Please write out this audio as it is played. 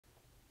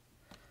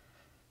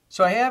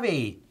So I have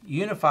a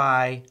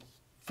UniFi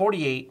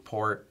 48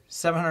 port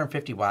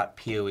 750 watt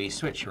PoE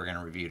switch we're going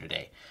to review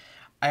today.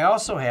 I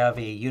also have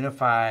a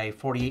UniFi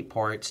 48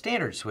 port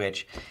standard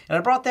switch, and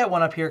I brought that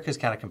one up here because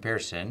kind of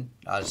comparison,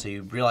 so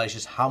you realize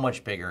just how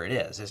much bigger it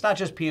is. It's not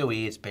just PoE,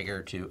 it's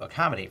bigger to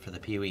accommodate for the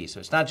PoE. So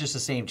it's not just the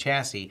same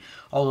chassis,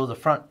 although the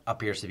front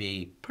appears to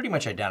be pretty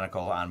much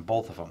identical on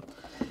both of them.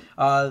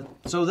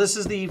 So this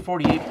is the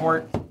 48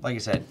 port. Like I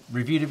said,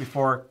 reviewed it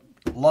before.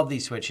 Love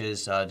these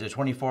switches, the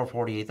 24,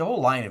 48, the whole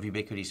line of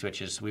Ubiquiti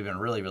switches. We've been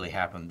really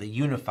happy. The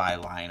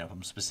UniFi line of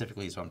them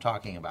specifically is what I'm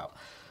talking about.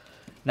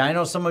 Now, I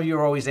know some of you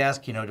are always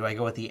asking, do I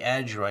go with the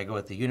Edge or do I go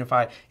with the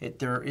UniFi?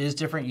 There is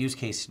different use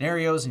case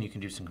scenarios, and you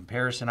can do some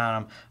comparison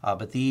on them.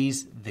 But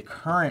the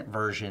current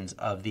versions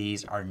of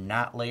these are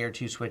not layer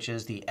 2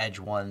 switches. The Edge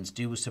ones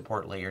do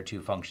support layer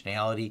 2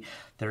 functionality.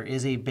 There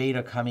is a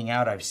beta coming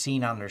out I've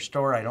seen on their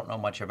store. I don't know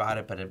much about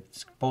it, but it's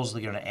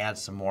supposedly going to add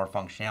some more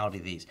functionality to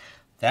these.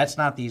 That's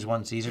not these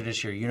ones. These are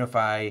just your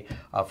UniFi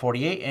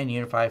 48 and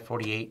UniFi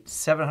 48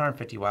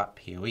 750 watt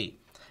PoE.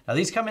 Now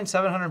these come in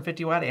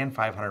 750 watt and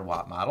 500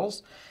 watt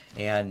models,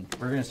 and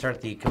we're going to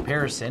start the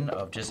comparison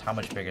of just how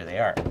much bigger they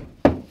are.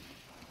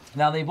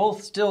 Now they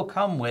both still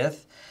come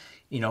with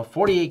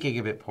 48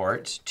 gigabit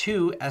ports,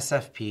 2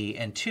 SFP,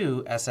 and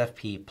 2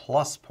 SFP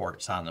plus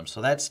ports on them.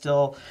 So that's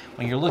still,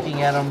 when you're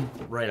looking at them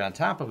right on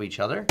top of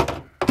each other,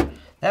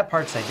 that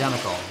part's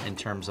identical in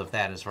terms of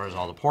that as far as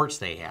all the ports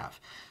they have.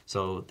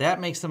 So that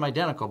makes them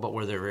identical, but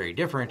where they're very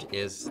different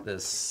is the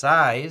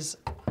size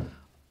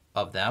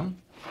of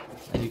them.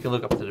 And you can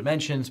look up the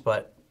dimensions,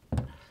 but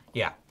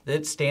yeah,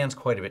 it stands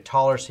quite a bit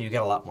taller, so you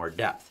get a lot more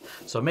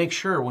depth. So make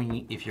sure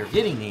if you're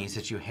getting these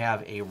that you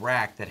have a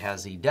rack that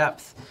has the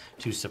depth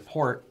to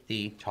support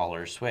the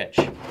taller switch.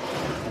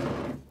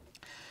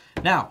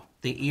 Now,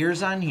 the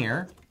ears on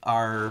here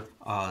are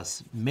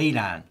made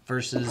on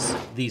versus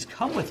these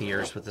come with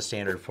ears with the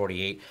standard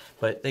 48,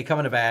 but they come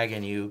in a bag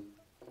and you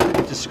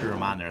just screw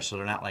them on there, so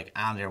they're not like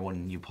on there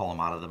when you pull them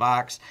out of the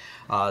box.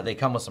 They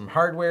come with some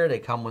hardware. They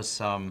come with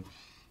the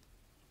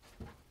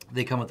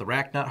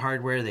rack nut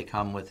hardware. They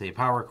come with a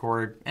power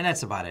cord, and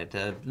that's about it.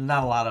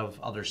 Not a lot of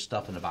other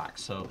stuff in the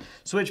box. So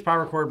switch,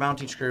 power cord,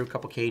 mounting screw, a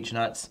couple cage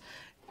nuts,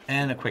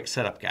 and a quick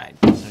setup guide.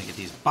 So let me get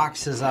these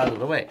boxes out of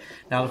the way.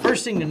 Now the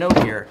first thing to note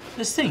here,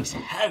 this thing's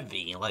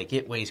heavy, like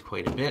it weighs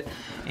quite a bit.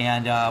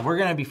 And we're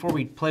gonna, before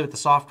we play with the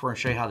software and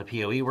show you how the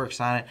PoE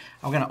works on it,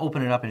 I'm gonna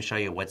open it up and show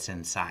you what's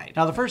inside.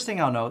 Now the first thing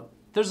I'll note,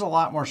 there's a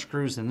lot more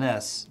screws in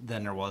this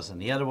than there was in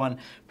the other one,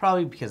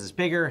 probably because it's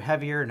bigger,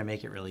 heavier, and to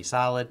make it really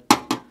solid.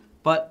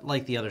 But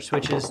like the other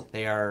switches,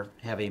 they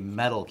have a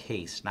metal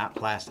case, not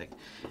plastic.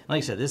 And like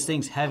I said, this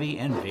thing's heavy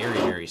and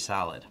very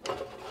solid.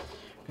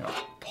 I'm gonna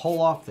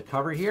pull off the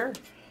cover here.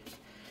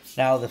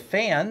 Now the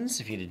fans,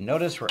 if you didn't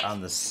notice, were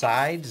on the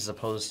sides as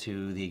opposed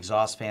to the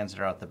exhaust fans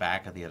that are out the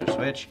back of the other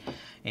switch.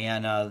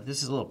 And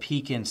this is a little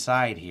peek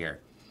inside here.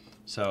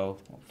 So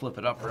we'll flip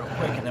it up real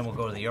quick and then we'll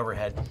go to the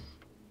overhead.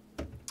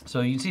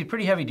 So you can see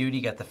pretty heavy duty.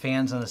 You got the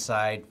fans on the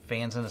side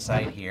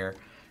here.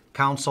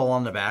 Console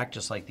on the back,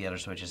 just like the other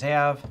switches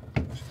have.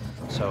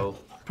 So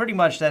pretty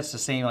much that's the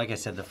same. Like I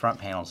said, the front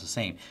panel is the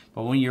same.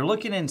 But when you're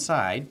looking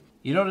inside,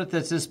 you notice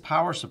that this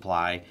power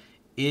supply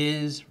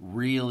is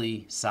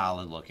really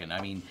solid looking.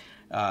 I mean,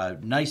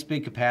 nice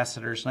big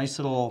capacitors, nice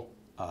little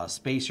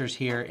spacers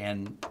here,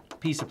 and a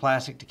piece of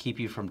plastic to keep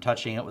you from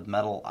touching it with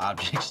metal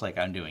objects like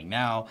I'm doing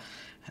now.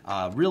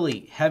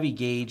 Really heavy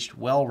gauged,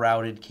 well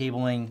routed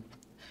cabling.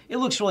 It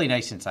looks really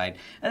nice inside.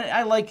 And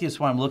I like this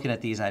when I'm looking at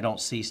these and I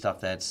don't see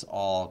stuff that's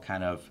all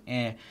kind of,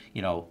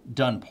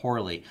 done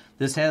poorly.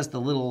 This has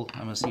the little,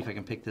 I'm gonna see if I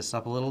can pick this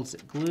up a little. Is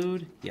it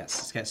glued? Yes,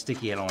 it's got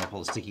sticky. I don't want to pull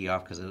the sticky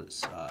off because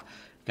it's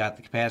got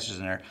the capacitors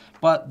in there.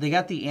 But they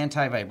got the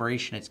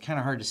anti-vibration. It's kind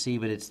of hard to see,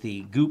 but it's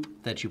the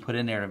goop that you put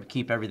in there to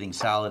keep everything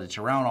solid. It's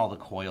around all the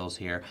coils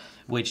here,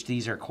 which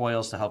these are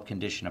coils to help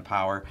condition a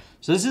power.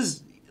 So this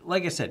is,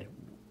 like I said,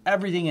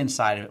 everything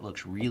inside of it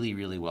looks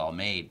really well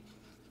made.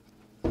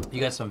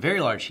 You got some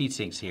very large heat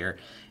sinks here,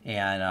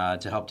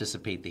 and to help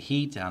dissipate the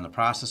heat on the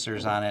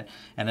processors on it,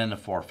 and then the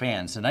 4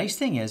 fans. The nice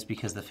thing is,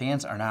 because the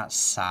fans are not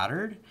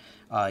soldered,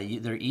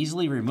 they're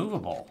easily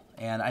removable,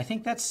 and I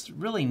think that's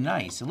really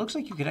nice. It looks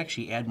like you could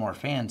actually add more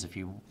fans if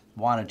you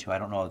wanted to. I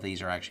don't know if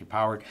these are actually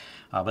powered,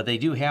 but they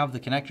do have the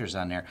connectors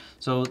on there.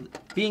 So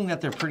being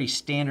that they're pretty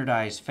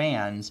standardized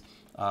fans,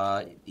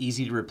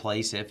 easy to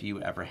replace if you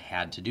ever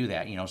had to do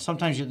that.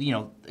 Sometimes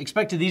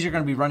expected these are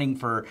going to be running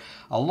for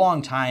a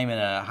long time in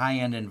a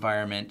high-end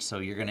environment, so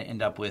you're going to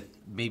end up with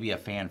maybe a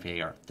fan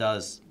failure. It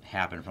does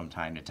happen from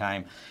time to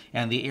time.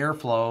 And the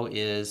airflow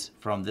is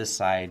from this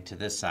side to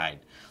this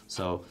side.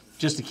 So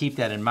just to keep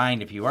that in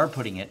mind, if you are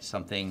putting it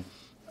something,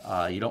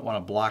 you don't want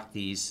to block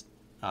these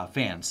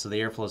fans. So the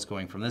airflow is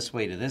going from this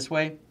way to this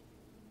way.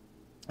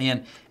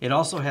 And it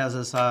also has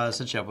this,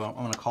 essentially, I'm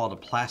going to call it a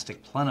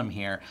plastic plenum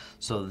here.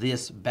 So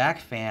this back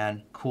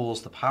fan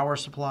cools the power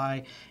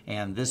supply,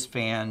 and this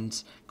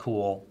fans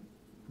cool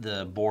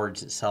the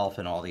boards itself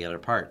and all the other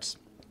parts.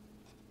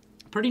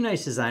 Pretty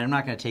nice design. I'm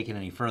not going to take it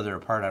any further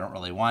apart. I don't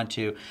really want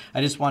to.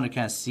 I just want to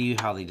kind of see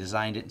how they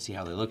designed it and see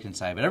how they look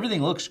inside. But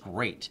everything looks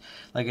great.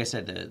 Like I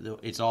said,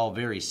 it's all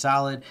very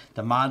solid.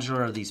 The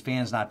modular of these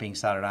fans not being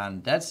soldered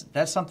on, that's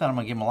something I'm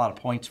going to give them a lot of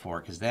points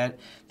for, because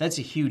that's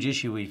a huge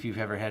issue if you've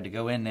ever had to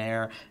go in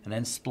there and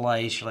then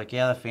splice. You're like,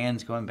 yeah, the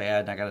fan's going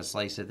bad and I got to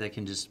slice it. They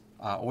can just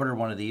order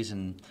one of these,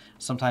 and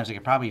sometimes I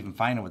could probably even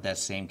find it with that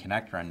same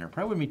connector on there.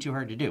 Probably wouldn't be too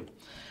hard to do.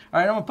 All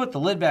right, I'm going to put the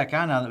lid back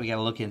on now that we got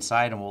to look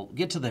inside, and we'll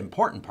get to the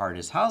important part,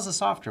 is how does the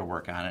software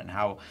work on it and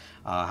how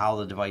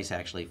the device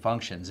actually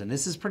functions. And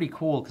this is pretty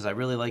cool because I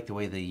really like the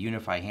way the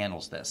UniFi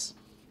handles this.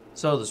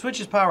 So the switch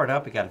is powered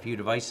up. We got a few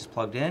devices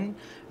plugged in.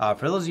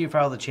 For those of you who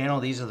follow the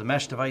channel, these are the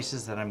mesh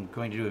devices that I'm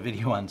going to do a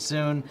video on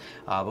soon.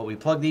 But we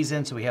plug these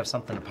in so we have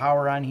something to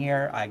power on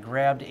here. I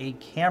grabbed a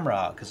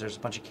camera because there's a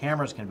bunch of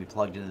cameras going to be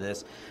plugged into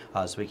this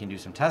so we can do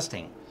some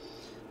testing.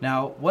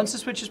 Now, once the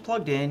switch is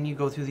plugged in, you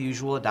go through the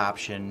usual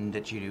adoption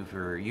that you do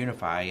for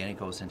UniFi, and it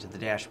goes into the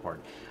dashboard.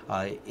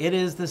 It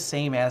is the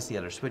same as the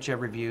other switch I've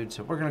reviewed,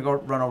 so we're going to go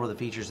run over the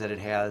features that it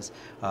has.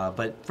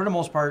 But for the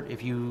most part,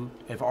 if you're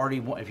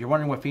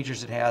wondering what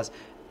features it has,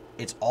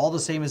 it's all the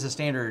same as the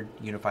standard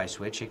UniFi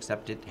switch,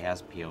 except it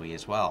has PoE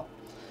as well.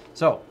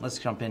 So let's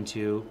jump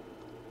into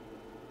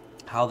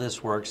how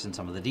this works and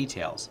some of the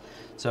details.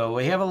 So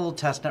we have a little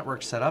test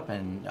network set up,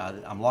 and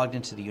I'm logged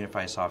into the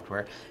UniFi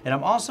software, and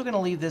I'm also going to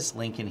leave this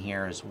link in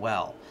here as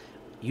well.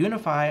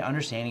 UniFi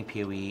Understanding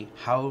PoE,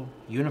 how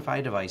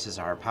UniFi devices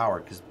are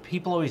powered, because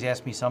people always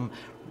ask me some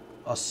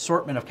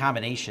assortment of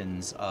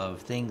combinations of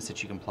things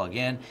that you can plug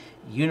in.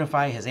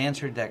 UniFi has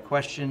answered that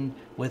question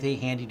with a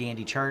handy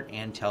dandy chart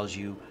and tells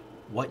you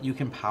what you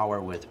can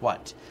power with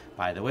what.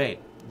 By the way,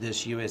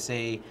 this US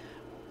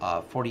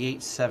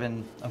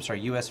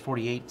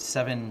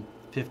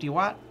 750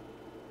 watt,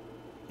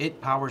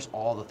 it powers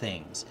all the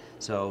things.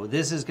 So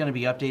this is going to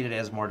be updated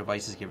as more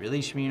devices get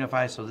released from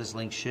UniFi, so this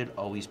link should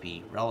always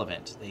be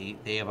relevant. They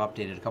have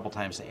updated a couple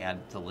times to add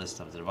the list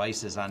of the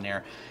devices on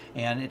there,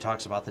 and it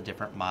talks about the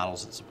different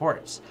models it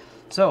supports.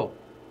 So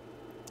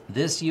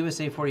this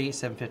USA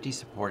 48750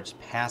 supports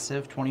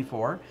passive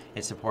 24.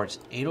 It supports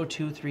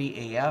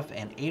 802.3 AF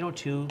and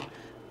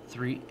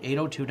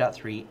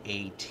 802.3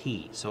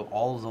 AT. So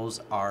all of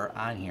those are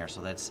on here. So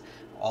that's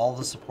all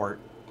the support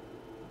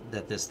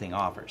that this thing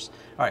offers.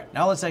 All right,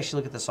 now let's actually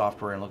look at the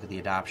software and look at the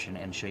adoption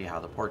and show you how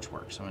the ports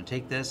work. So I'm going to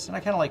take this, and I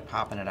kind of like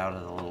popping it out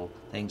of the little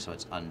thing so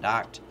it's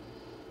undocked.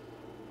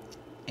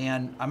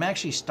 And I'm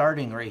actually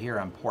starting right here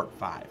on port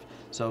 5.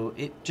 So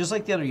it, just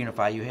like the other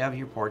UniFi, you have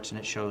your ports and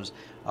it shows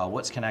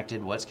what's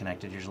connected.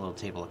 Here's a little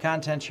table of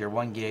contents, your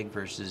 1 gig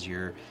versus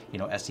your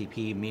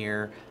SFP,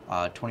 mirror,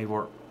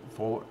 24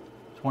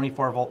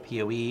 volt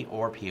PoE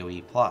or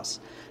PoE plus.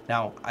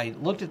 Now, I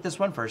looked at this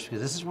one first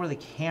because this is where the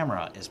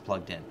camera is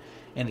plugged in.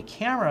 And the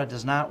camera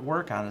does not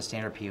work on the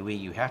standard PoE.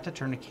 You have to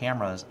turn the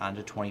cameras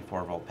onto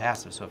 24 volt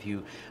passive. So if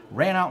you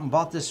ran out and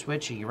bought this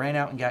switch, and you ran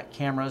out and got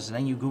cameras, and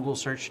then you Google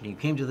searched and you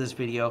came to this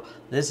video,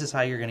 this is how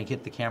you're going to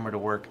get the camera to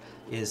work,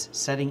 is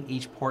setting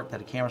each port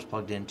that a camera's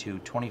plugged into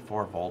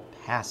 24 volt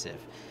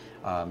passive.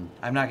 I'm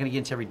not going to get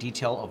into every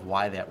detail of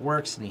why that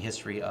works and the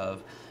history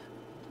of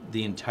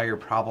the entire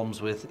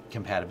problems with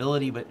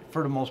compatibility, but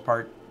for the most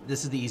part,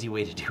 this is the easy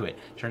way to do it.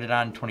 Turn it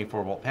on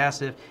 24 volt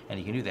passive, and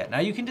you can do that. Now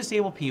you can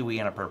disable PoE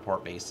on a per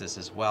port basis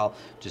as well,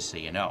 just so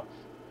you know.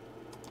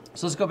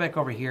 So let's go back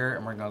over here,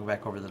 and we're going to go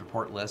back over to the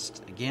port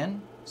list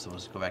again. So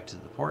let's go back to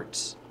the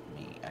ports.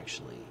 Let me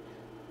actually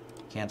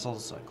cancel,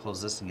 so I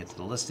close this and get to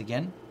the list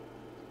again.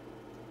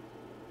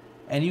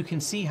 And you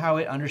can see how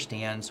it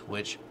understands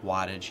which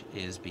wattage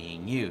is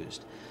being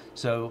used.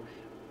 So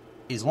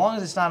as long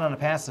as it's not on a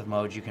passive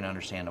mode, you can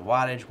understand the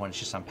wattage. When it's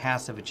just on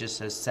passive, it just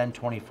says send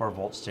 24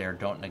 volts there,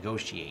 don't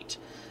negotiate.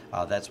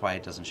 That's why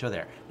it doesn't show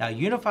there. Now,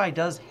 UniFi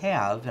does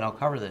have, and I'll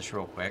cover this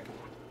real quick,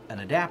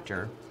 an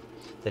adapter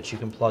that you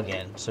can plug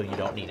in, so you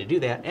don't need to do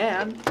that.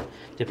 And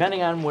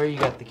depending on where you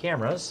got the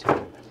cameras,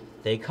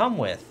 they come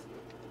with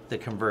the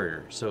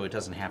converter, so it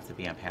doesn't have to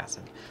be on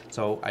passive.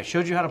 So I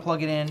showed you how to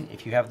plug it in.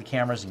 If you have the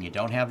cameras and you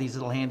don't have these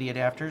little handy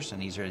adapters,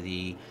 and these are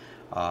the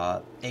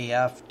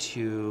AF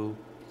to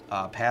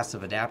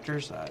passive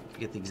adapters. I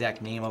forget the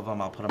exact name of them.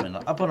 I'll put them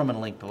in a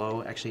link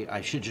below. Actually,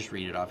 I should just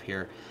read it off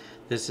here.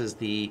 This is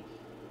the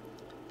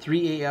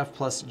 3AF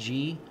plus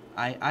G,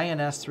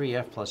 INS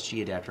 3AF plus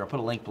G adapter. I'll put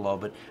a link below,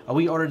 but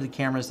we ordered the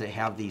cameras that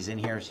have these in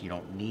here, so you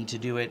don't need to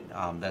do it.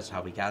 That's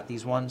how we got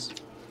these ones.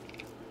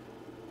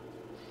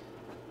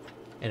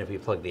 And if we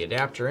plug the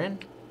adapter in,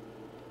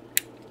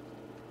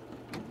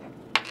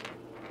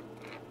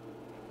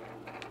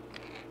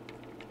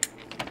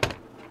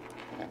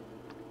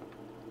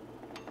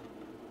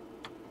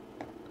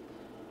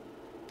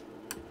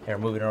 here,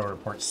 moving over to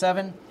port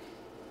 7.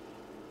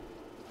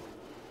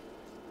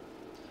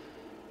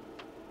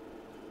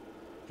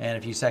 And in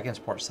a few seconds,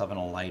 port 7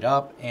 will light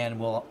up, and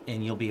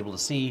you'll be able to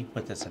see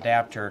with this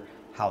adapter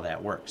how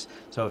that works.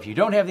 So if you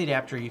don't have the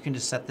adapter, you can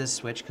just set this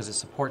switch because it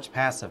supports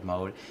passive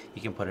mode.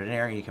 You can put it in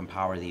there, you can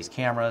power these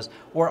cameras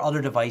or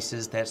other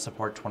devices that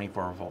support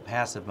 24-volt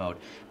passive mode.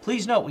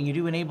 Please note, when you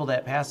do enable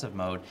that passive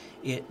mode,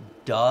 it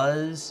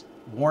does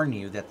warn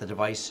you that the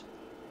device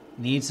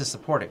needs to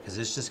support it because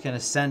it's just going to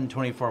send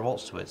 24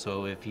 volts to it.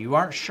 So if you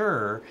aren't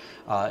sure,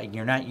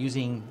 you're not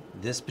using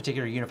this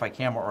particular UniFi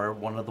camera or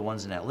one of the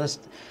ones in that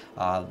list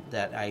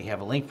that I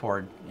have a link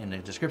for in the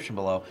description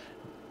below,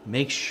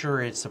 make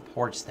sure it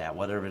supports that,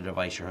 whatever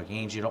device you're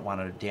hooking into. You don't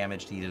want to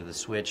damage either the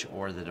switch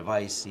or the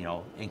device, you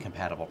know,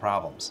 incompatible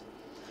problems.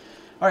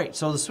 All right,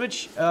 so the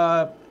switch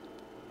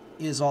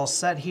is all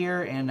set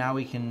here, and now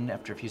we can,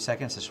 after a few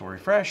seconds, this will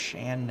refresh,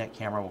 and that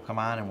camera will come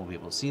on, and we'll be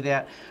able to see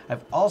that.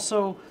 I've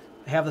also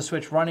have the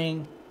switch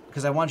running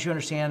because I want you to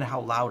understand how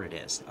loud it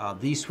is.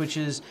 These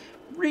switches,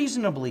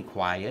 reasonably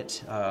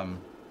quiet.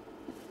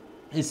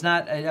 It's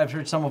not, I've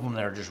heard some of them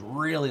that are just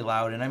really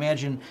loud, and I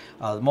imagine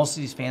most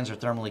of these fans are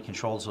thermally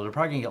controlled, so they're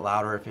probably gonna get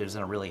louder if it was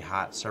in a really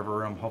hot server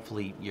room.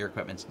 Hopefully your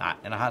equipment's not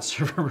in a hot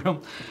server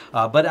room,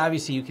 but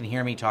obviously you can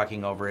hear me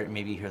talking over it,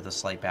 maybe hear the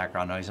slight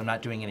background noise. I'm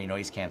not doing any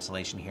noise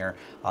cancellation here.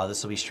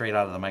 This will be straight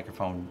out of the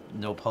microphone,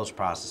 no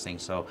post-processing,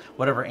 so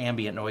whatever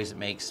ambient noise it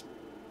makes,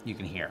 you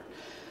can hear.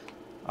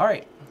 All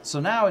right, so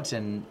now it's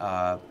in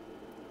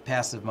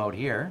passive mode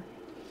here.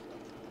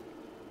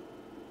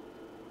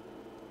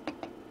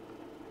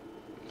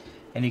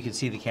 And you can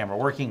see the camera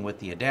working with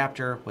the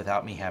adapter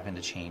without me having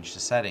to change the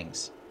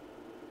settings.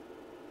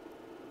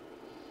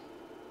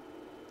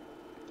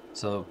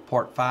 So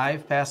port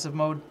 5, passive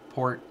mode,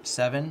 port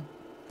 7,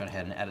 go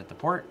ahead and edit the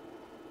port.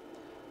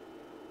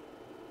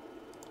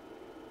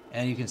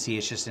 And you can see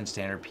it's just in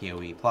standard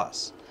PoE+.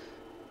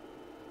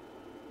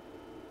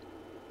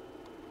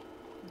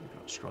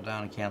 Scroll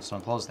down and cancel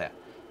and close that.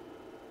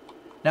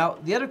 Now,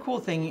 the other cool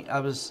thing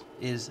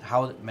is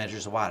how it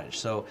measures the wattage.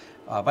 So,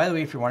 by the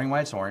way, if you're wondering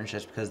why it's orange,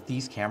 that's because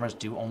these cameras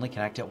do only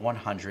connect at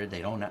 100.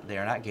 They are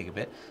not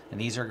gigabit, and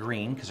these are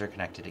green because they're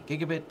connected at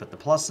gigabit. But the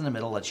plus in the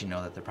middle lets you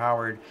know that they're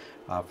powered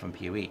from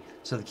PoE.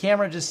 So the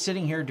camera just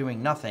sitting here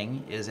doing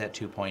nothing is at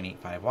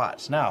 2.85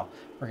 watts. Now,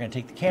 we're going to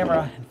take the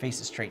camera and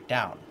face it straight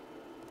down,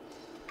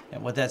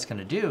 and what that's going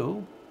to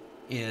do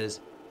is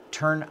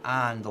turn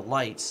on the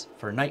lights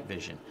for night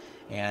vision.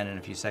 And in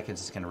a few seconds,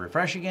 it's going to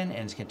refresh again,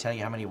 and it's going to tell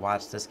you how many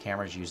watts this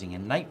camera is using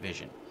in night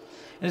vision.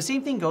 And the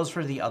same thing goes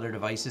for the other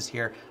devices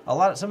here.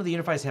 Some of the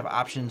UniFis have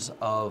options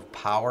of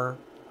power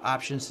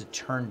options to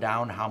turn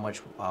down how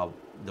much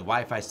the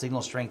Wi-Fi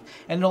signal strength,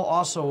 and they'll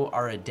also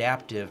are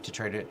adaptive to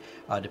try to,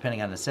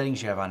 depending on the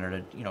settings you have on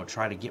there, to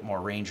try to get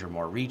more range or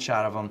more reach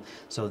out of them.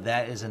 So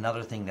that is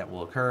another thing that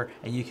will occur,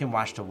 and you can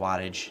watch the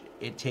wattage.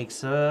 It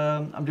takes,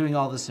 I'm doing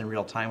all this in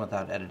real time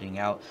without editing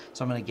out,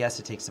 so I'm going to guess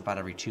it takes about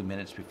every 2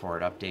 minutes before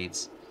it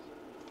updates,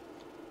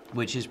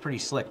 which is pretty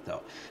slick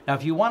though. Now,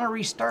 if you want to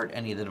restart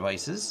any of the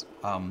devices,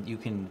 you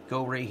can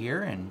go right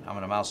here, and I'm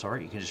going to mouse over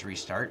it. You can just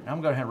restart. And I'm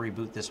going to go ahead and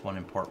reboot this one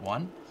in port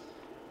 1.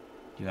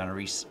 Do you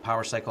want to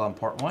power cycle on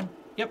port 1?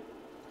 Yep.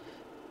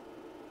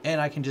 And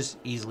I can just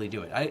easily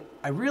do it.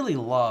 I really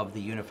love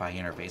the UniFi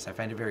interface. I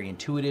find it very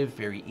intuitive,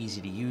 very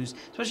easy to use,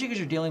 especially because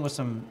you're dealing with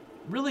some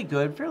really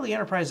good, fairly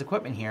enterprise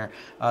equipment here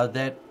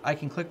that I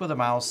can click with a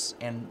mouse.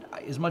 And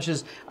as much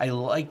as I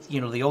like,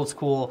 the old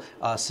school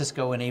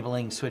Cisco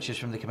enabling switches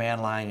from the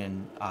command line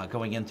and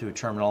going in through a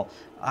terminal,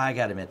 I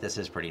gotta admit this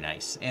is pretty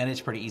nice. And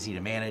it's pretty easy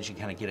to manage and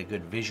kind of get a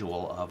good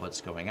visual of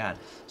what's going on.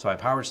 So I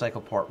powered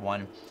cycle port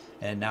 1,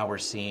 and now we're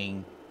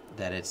seeing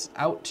that it's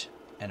out.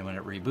 And when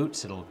it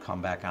reboots, it'll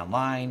come back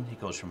online. It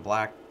goes from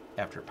black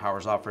after it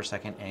powers off for a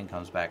second and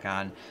comes back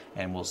on,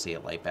 and we'll see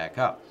it light back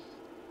up.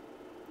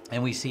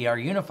 And we see our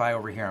UniFi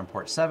over here on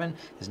port 7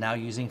 is now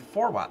using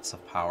 4 watts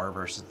of power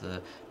versus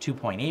the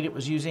 2.8 it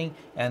was using.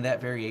 And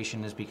that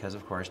variation is because,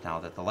 of course, now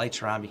that the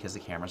lights are on, because the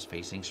camera's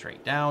facing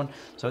straight down,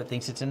 so it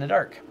thinks it's in the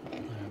dark.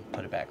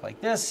 Put it back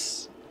like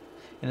this.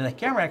 And in the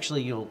camera,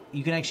 actually,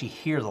 you can actually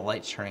hear the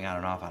lights turning on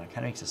and off on it. It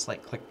kind of makes a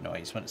slight click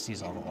noise when it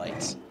sees all the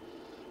lights.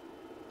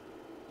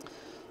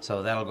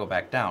 So that'll go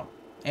back down.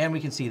 And we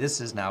can see this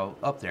is now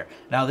up there.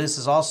 Now this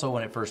is also,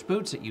 when it first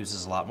boots, it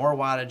uses a lot more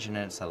wattage, and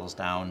then it settles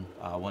down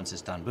once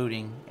it's done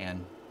booting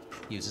and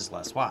uses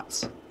less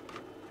watts.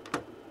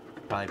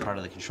 Probably part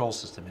of the control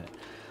system in it.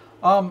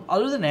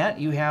 Other than that,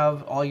 you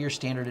have all your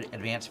standard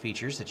advanced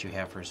features that you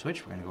have for a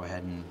switch. We're going to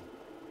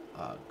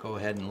go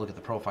ahead and look at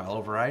the profile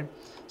override.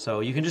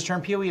 So you can just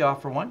turn PoE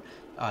off for one.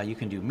 You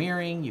can do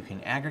mirroring, you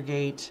can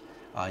aggregate,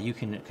 you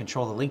can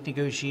control the link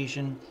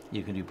negotiation,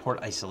 you can do port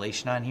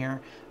isolation on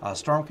here,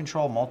 storm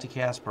control,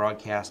 multicast,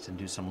 broadcast, and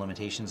do some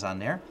limitations on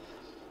there.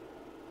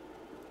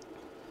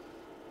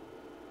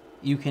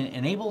 You can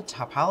enable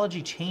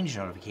topology change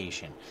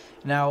notification.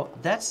 Now,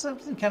 that's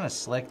something kind of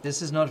slick.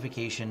 This is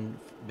notification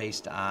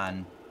based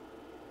on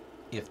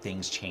if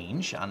things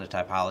change on the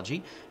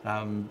topology.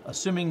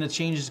 Assuming the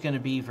change is going to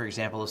be, for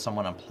example, if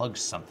someone unplugs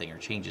something or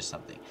changes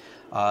something.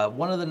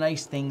 One of the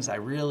nice things I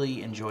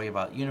really enjoy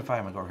about UniFi,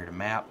 I'm going to go over here to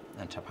map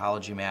and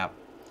topology map.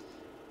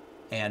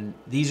 And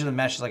these are the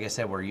meshes, like I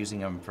said, we're using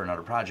them for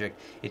another project.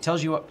 It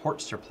tells you what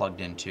ports they're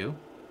plugged into.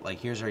 Like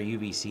here's our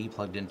UVC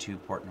plugged into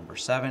port number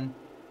 7.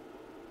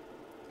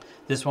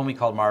 This one we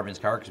called Marvin's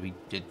car because we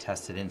did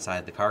test it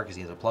inside the car because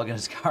he has a plug in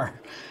his car.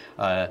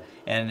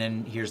 And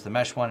then here's the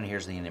mesh one, and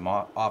here's the in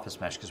office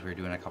mesh because we were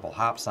doing a couple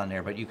hops on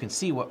there. But you can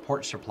see what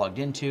ports are plugged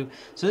into.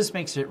 So this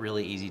makes it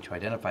really easy to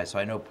identify. So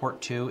I know port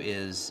 2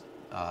 is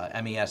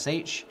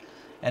MESH.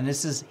 And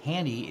this is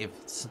handy if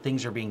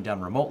things are being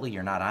done remotely,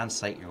 you're not on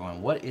site, you're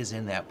going, what is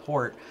in that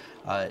port?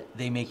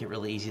 They make it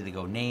really easy to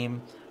go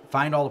name,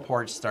 find all the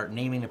ports, start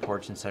naming the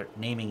ports, and start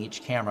naming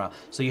each camera.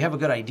 So you have a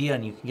good idea,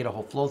 and you can get a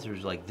whole flow through,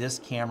 like this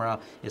camera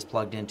is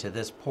plugged into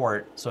this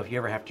port. So if you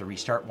ever have to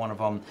restart one of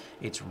them,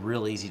 it's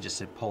real easy just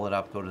to pull it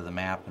up, go to the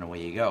map, and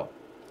away you go.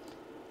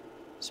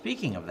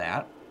 Speaking of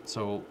that,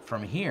 so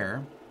from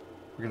here,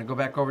 we're gonna go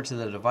back over to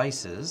the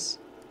devices,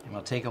 and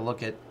we'll take a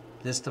look at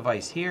this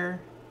device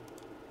here.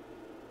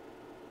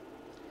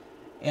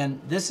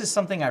 And this is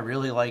something I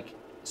really like.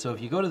 So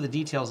if you go to the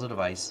details of the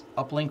device,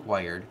 uplink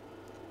wired,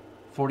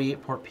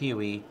 48 port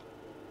PoE,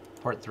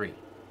 port 3.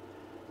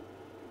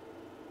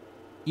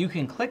 You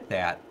can click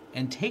that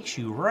and takes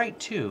you right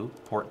to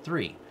port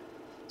 3.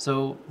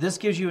 So this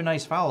gives you a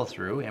nice follow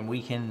through, and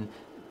we can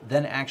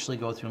then actually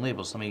go through and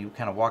label. So let me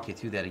kind of walk you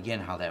through that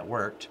again, how that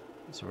worked.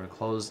 So we're gonna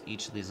close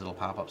each of these little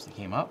pop-ups that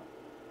came up.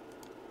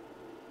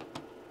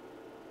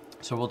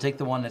 So we'll take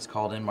the one that's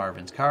called in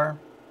Marvin's car.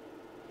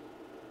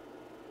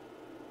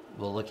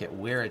 We'll look at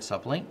where it's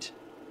uplinked,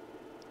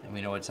 and we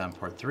know it's on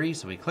port 3,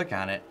 so we click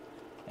on it,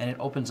 and it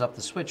opens up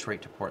the switch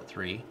right to port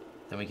 3.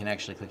 Then we can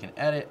actually click and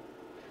edit,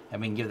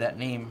 and we can give that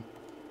name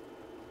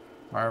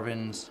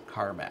Marvin's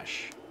car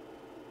mesh.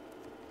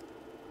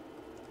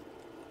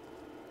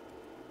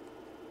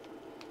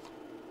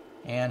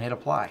 And hit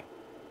apply.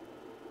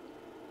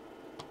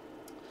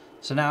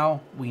 So now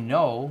we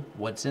know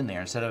what's in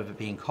there instead of it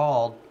being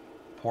called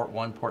port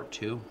 1, port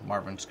 2,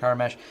 Marvin's car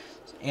mesh.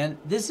 And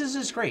this is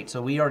just great.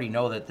 So we already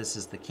know that this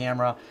is the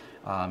camera,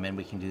 and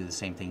we can do the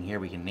same thing here.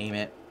 We can name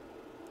it,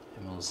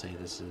 and we'll say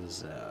this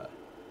is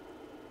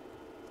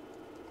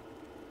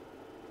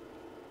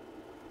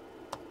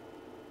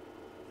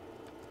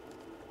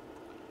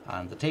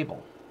on the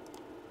table.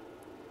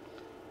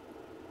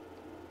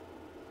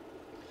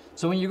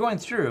 So when you're going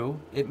through,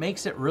 it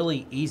makes it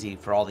really easy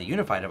for all the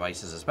UniFi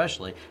devices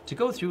especially to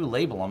go through,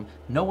 label them,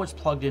 know what's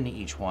plugged into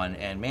each one,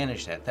 and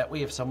manage that. That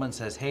way if someone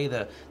says, hey,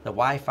 the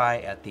Wi-Fi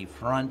at the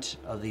front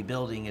of the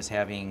building is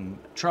having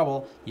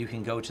trouble, you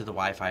can go to the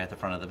Wi-Fi at the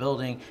front of the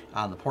building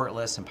on the port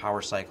list and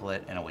power cycle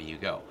it, and away you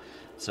go.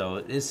 So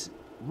this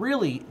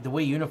really, the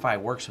way UniFi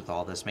works with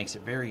all this makes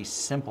it very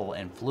simple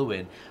and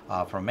fluid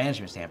from a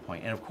management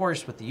standpoint. And of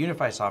course, with the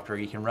UniFi software,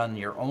 you can run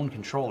your own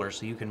controller,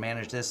 so you can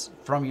manage this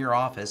from your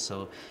office.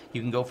 So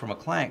you can go from a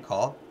client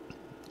call,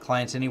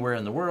 clients anywhere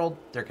in the world,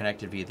 they're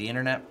connected via the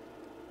internet.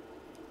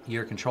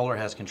 Your controller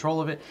has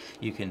control of it.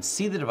 You can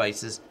see the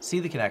devices, see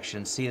the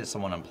connections, see that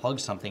someone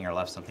unplugged something or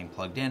left something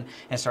plugged in,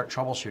 and start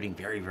troubleshooting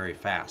very, very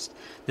fast.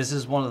 This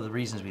is one of the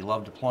reasons we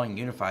love deploying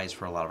UniFis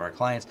for a lot of our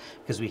clients,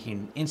 because we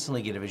can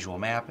instantly get a visual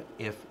map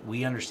if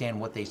we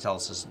understand what they tell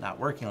us is not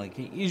working. Like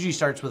it usually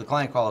starts with a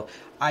client call of,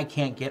 I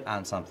can't get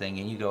on something,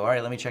 and you go, all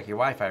right, let me check your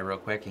Wi-Fi real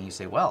quick, and you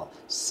say, well,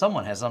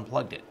 someone has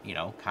unplugged it. You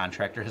know,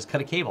 contractor has cut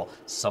a cable.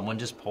 Someone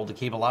just pulled the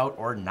cable out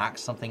or knocked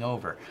something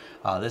over.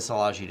 This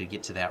allows you to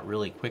get to that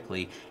really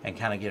quickly and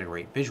kind of get a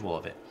great visual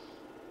of it.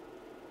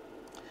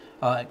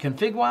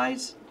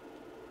 Config-wise,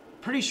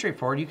 pretty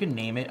straightforward. You can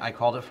name it. I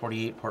called it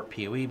 48 port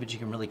PoE, but you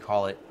can really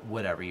call it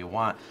whatever you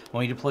want.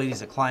 When we deploy these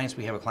to clients,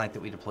 we have a client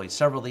that we deployed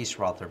several of these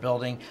throughout their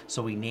building.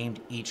 So we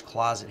named each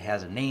closet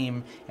has a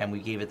name, and we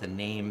gave it the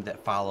name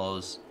that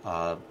follows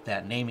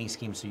that naming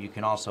scheme, so you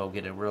can also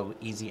get a real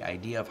easy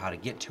idea of how to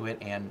get to it.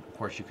 And of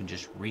course, you can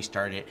just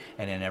restart it,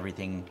 and then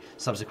everything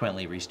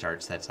subsequently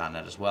restarts that's on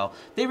it as well.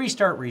 They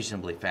restart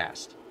reasonably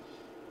fast.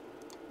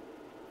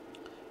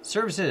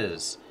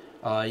 Services.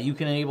 You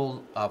can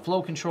enable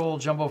flow control,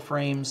 jumbo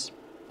frames,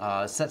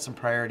 set some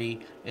priority.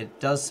 It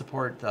does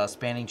support the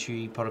spanning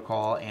tree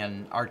protocol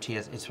and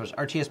RTS. It supports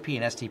RTSP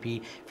and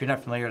STP. If you're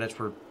not familiar, that's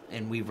where,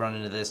 and we've run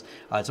into this.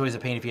 It's always a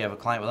pain if you have a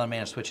client with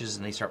unmanaged switches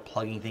and they start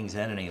plugging things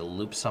in and they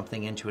loop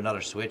something into another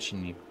switch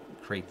and you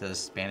create the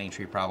spanning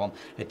tree problem.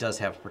 It does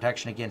have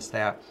protection against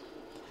that.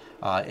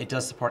 It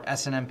does support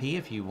SNMP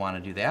if you want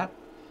to do that.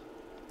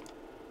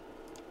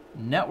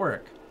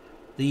 Network.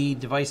 The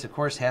device, of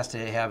course, has to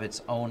have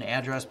its own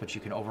address, but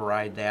you can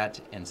override that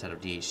instead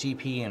of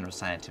DHCP and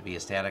assign it to be a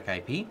static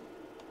IP.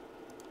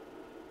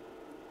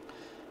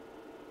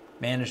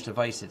 Manage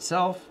device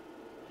itself.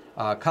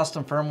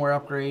 Custom firmware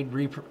upgrade,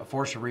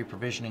 force or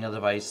reprovisioning of the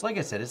device. Like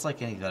I said, it's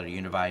like any other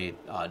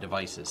UniFi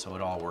devices, so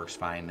it all works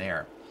fine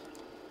there.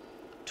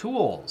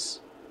 Tools.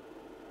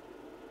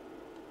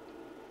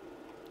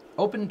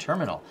 Open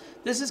terminal.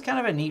 This is kind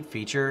of a neat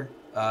feature.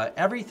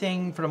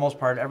 Everything, for the most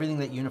part, everything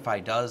that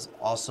UniFi does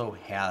also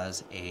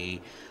has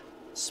a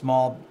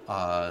small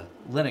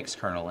Linux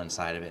kernel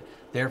inside of it.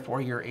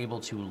 Therefore, you're able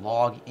to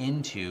log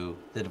into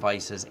the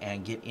devices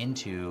and get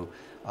into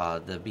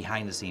the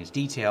behind the scenes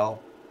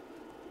detail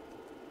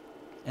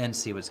and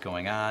see what's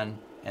going on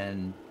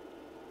and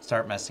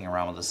start messing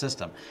around with the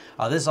system.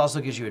 This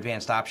also gives you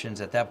advanced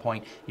options at that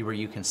point where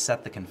you can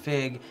set the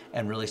config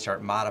and really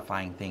start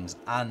modifying things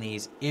on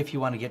these if you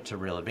want to get to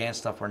real advanced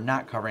stuff. We're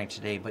not covering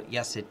today, but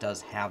yes, it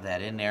does have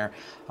that in there.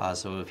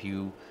 So if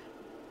you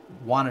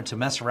wanted to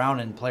mess around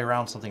and play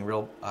around with something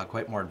real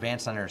quite more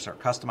advanced on there and start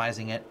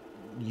customizing it,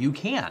 you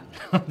can.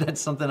 That's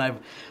something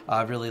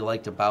I've really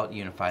liked about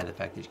UniFi, the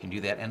fact that you can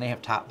do that. And they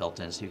have top built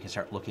in, so you can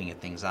start looking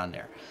at things on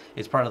there.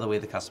 It's part of the way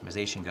the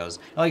customization goes.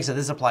 Like I said,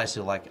 this applies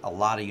to like a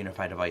lot of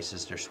UniFi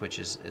devices, their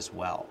switches as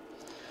well.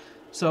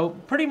 So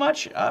pretty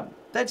much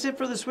that's it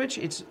for the switch.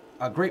 It's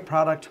a great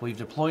product. We've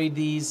deployed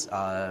these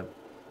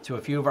to a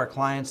few of our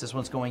clients. This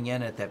one's going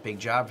in at that big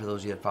job for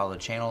those of you that follow the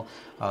channel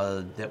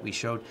that we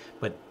showed.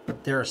 But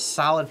they're a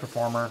solid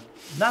performer.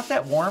 Not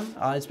that warm.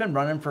 It's been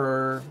running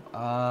for,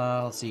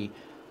 let's see,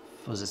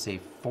 what does it say,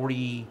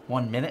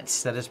 41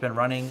 minutes that it's been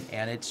running,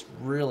 and it's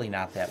really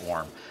not that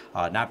warm.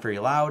 Not very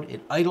loud.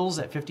 It idles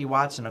at 50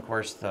 watts, and of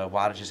course the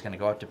wattage is going to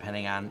go up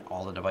depending on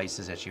all the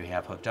devices that you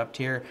have hooked up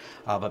to here.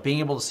 But being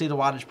able to see the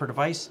wattage per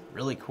device,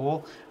 really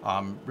cool.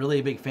 Really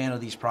a big fan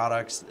of these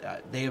products.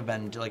 They have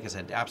been, like I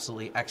said,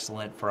 absolutely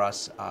excellent for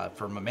us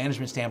from a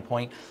management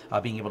standpoint,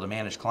 being able to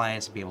manage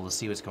clients, be able to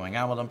see what's going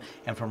on with them,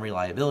 and from a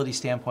reliability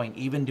standpoint,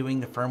 even doing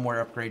the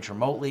firmware upgrades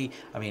remotely.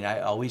 I mean, I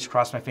always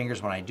cross my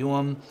fingers when I do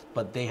them,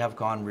 but they have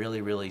gone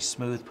really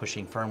smooth,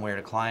 pushing firmware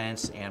to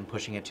clients and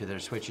pushing it to their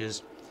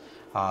switches.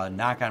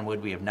 Knock on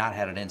wood, we have not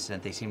had an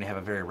incident. They seem to have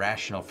a very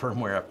rational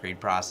firmware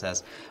upgrade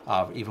process,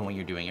 even when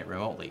you're doing it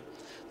remotely.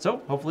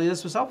 So hopefully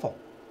this was helpful.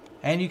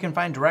 And you can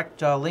find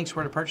direct links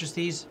where to purchase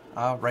these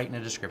right in the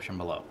description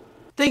below.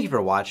 Thank you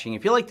for watching.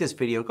 If you like this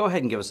video, go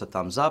ahead and give us a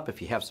thumbs up. If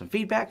you have some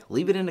feedback,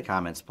 leave it in the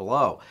comments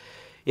below.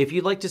 If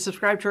you'd like to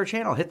subscribe to our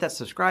channel, hit that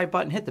subscribe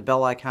button, hit the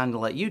bell icon to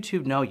let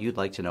YouTube know you'd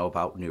like to know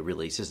about new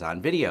releases on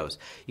videos.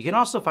 You can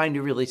also find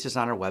new releases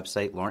on our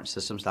website,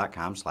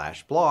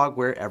 lawrencesystems.com/blog,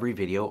 where every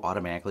video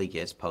automatically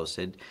gets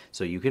posted,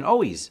 so you can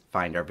always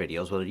find our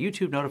videos, whether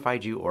YouTube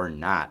notified you or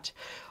not.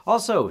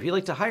 Also, if you'd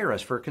like to hire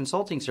us for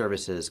consulting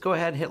services, go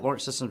ahead and hit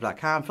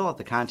lawrencesystems.com, fill out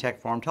the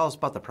contact form, tell us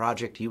about the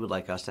project you would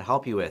like us to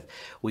help you with.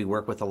 We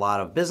work with a lot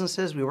of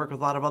businesses, we work with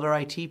a lot of other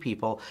IT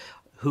people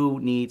who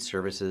need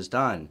services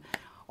done.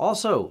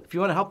 Also, if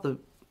you want to help the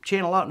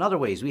channel out in other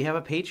ways, we have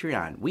a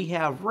Patreon. We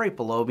have right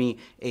below me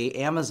a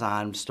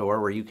Amazon store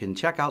where you can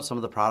check out some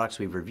of the products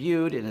we've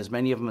reviewed, and as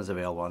many of them as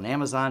available on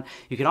Amazon.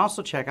 You can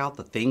also check out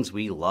the things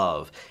we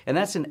love, and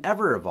that's an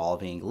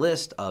ever-evolving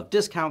list of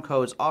discount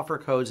codes, offer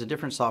codes, and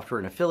different software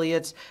and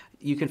affiliates.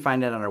 You can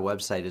find that on our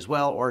website as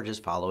well, or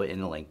just follow it in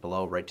the link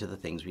below right to the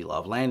things we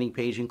love landing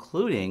page,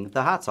 including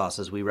the hot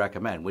sauces we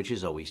recommend, which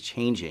is always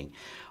changing.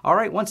 All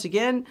right, once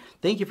again,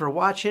 thank you for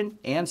watching,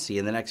 and see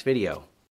you in the next video.